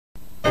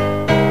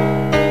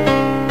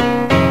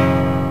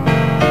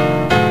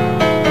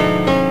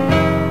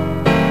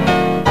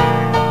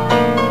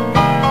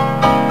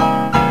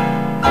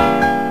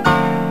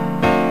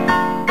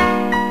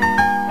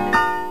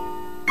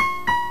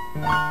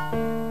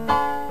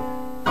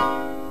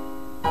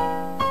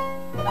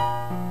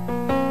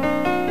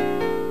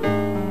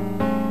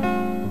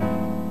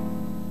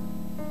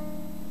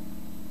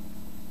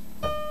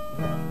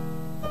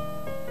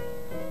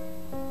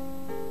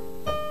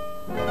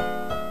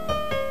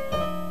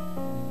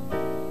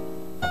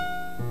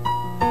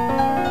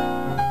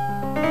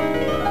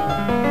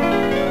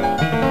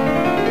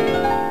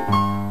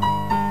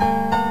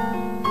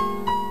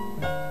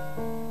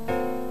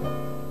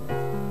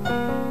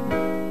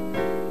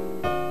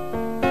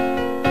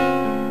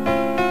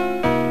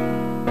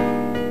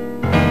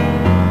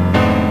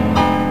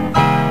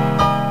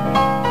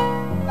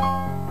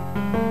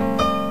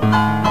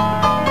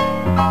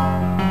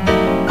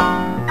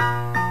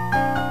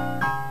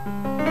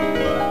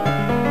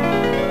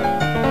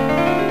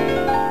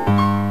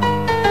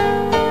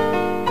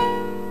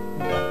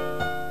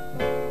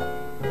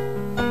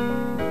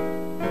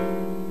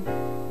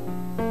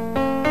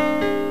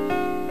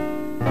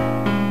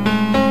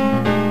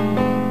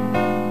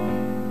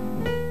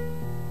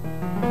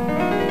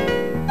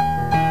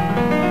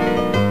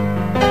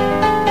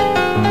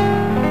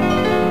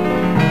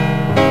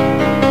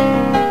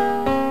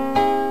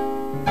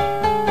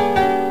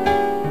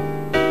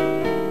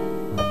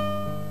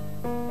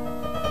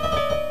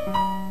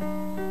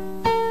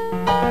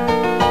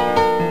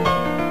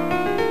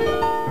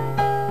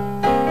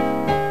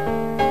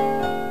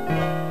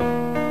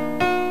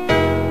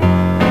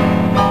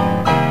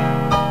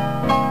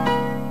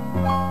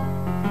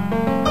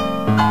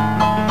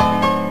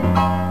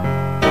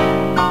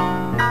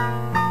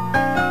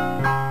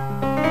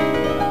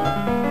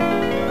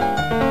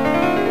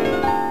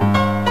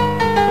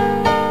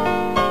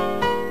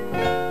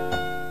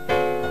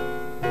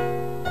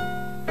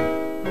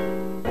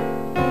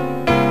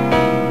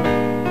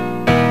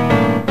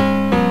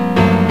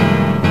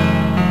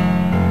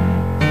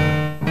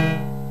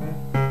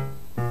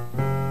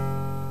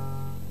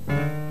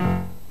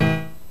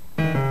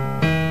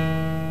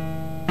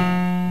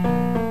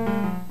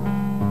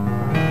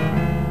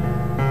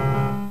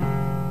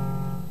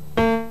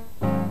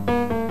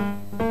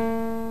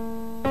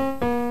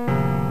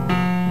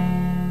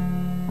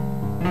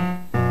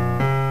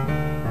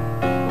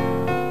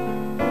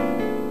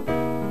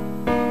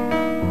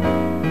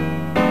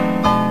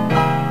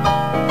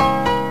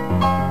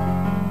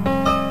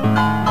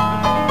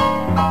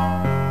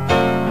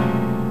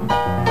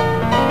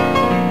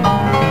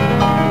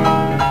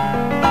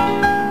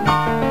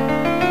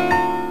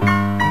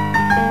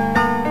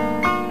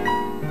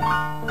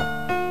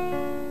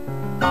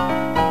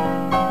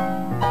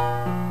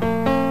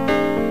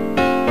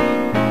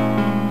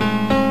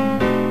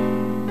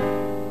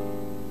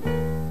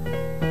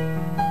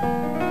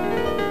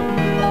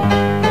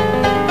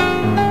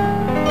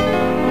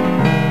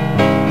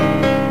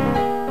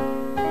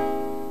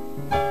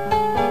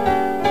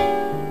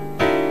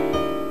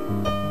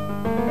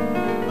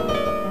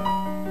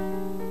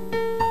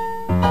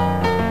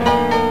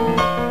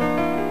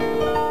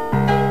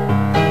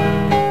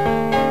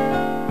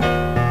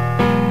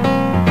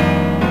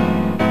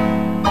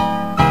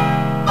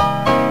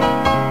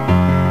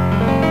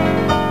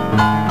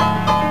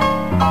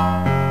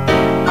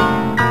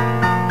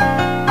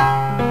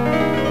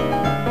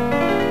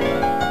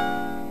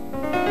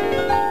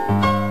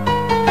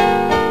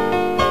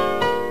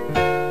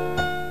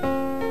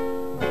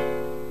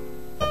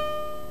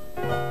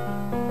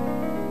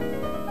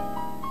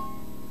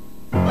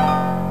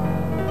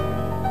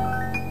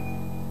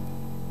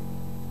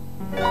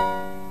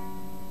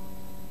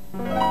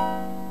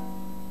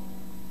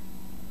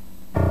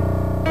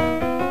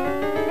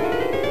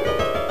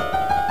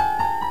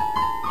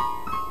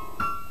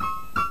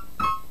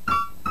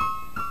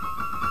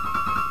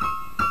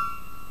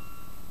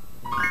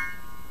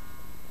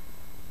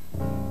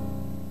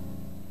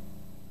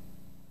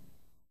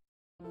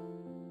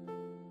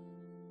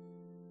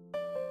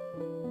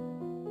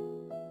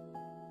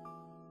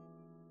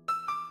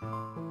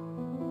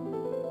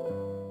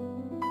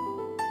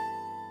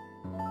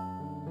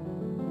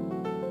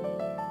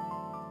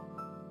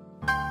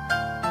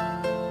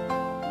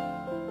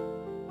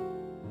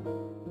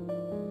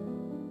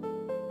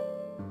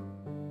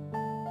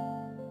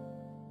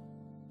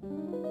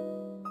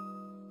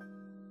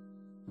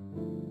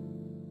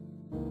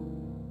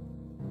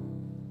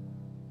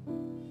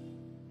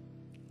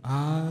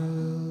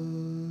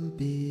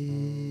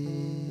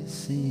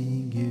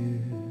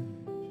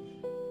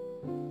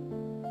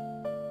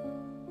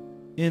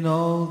in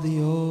all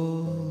the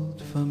old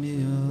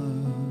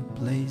familiar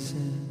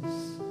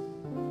places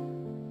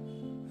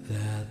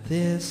that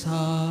this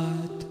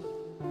heart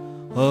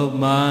of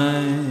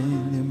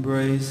mine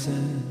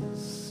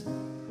embraces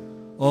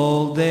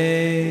all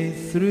day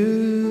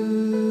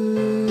through.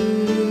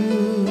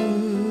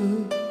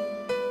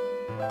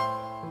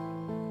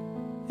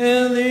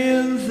 And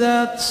in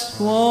that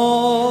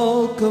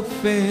small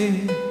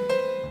cafe,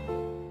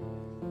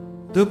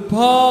 the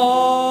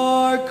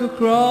park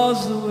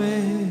across the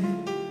way,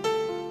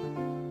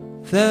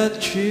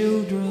 that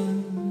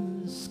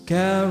children's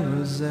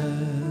carousel,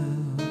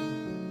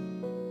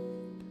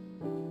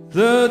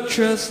 the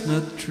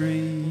chestnut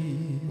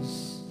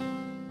trees,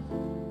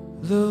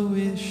 the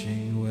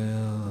wishing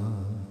well,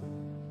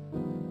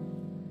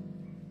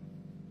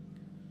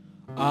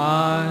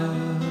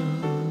 I'll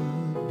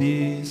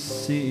be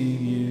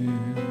seeing you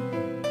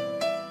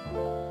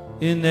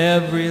in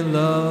every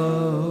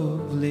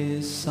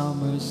lovely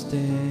summer's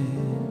day,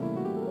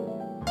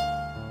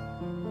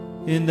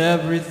 in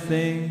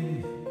everything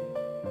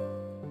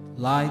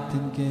light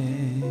and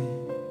gay.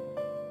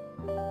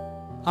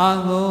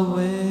 I'll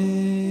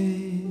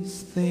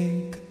always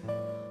think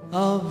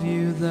of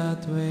you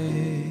that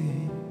way.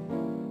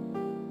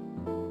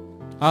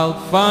 I'll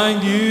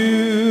find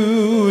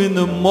you in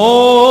the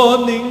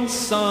morning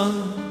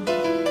sun,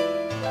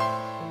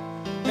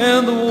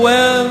 and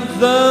when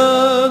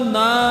the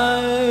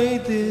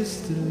night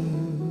is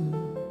through,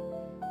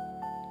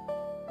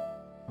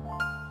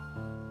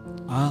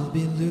 I'll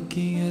be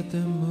looking at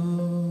the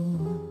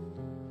moon,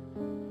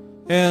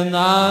 and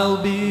I'll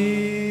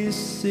be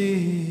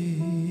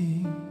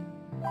seeing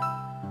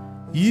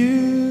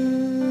you.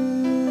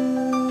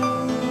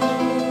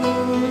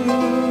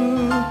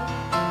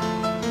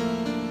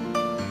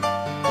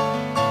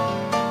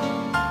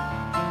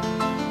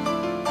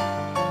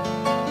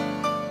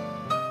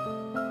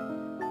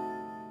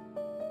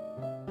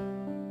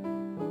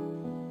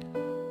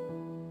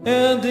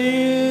 And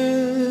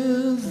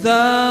in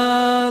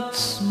that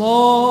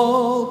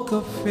small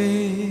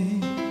cafe,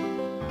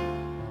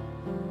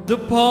 the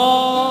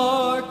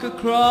park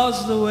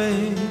across the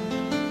way,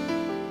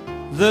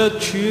 the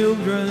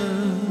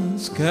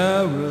children's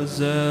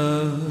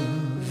carousel,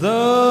 the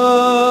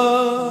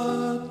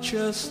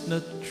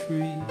chestnut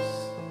trees,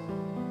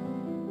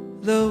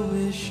 the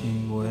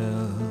wishing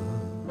well,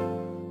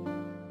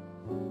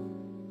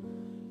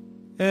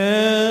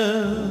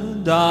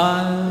 and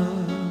I'll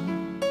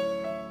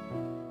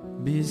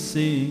be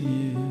seeing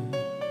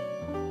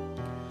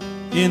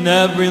you in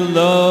every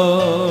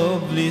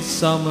lovely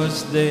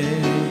summer's day,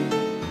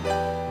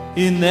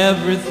 in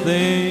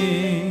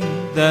everything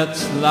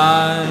that's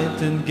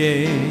light and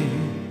gay.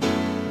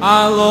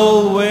 I'll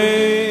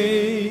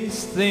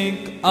always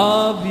think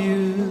of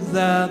you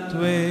that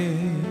way,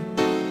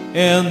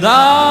 and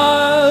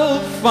I'll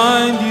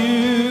find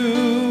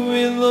you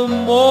in the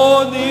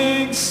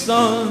morning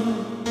sun,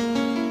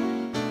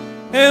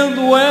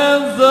 and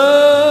when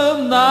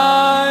the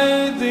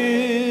night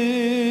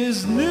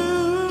is new,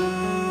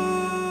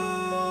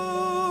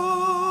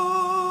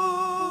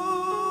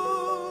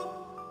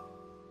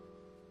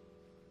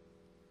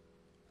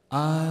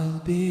 I'll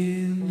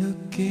be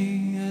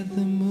looking at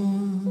the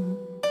moon,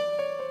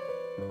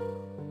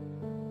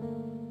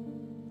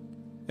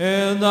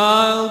 and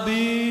I'll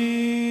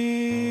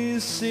be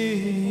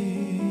seeing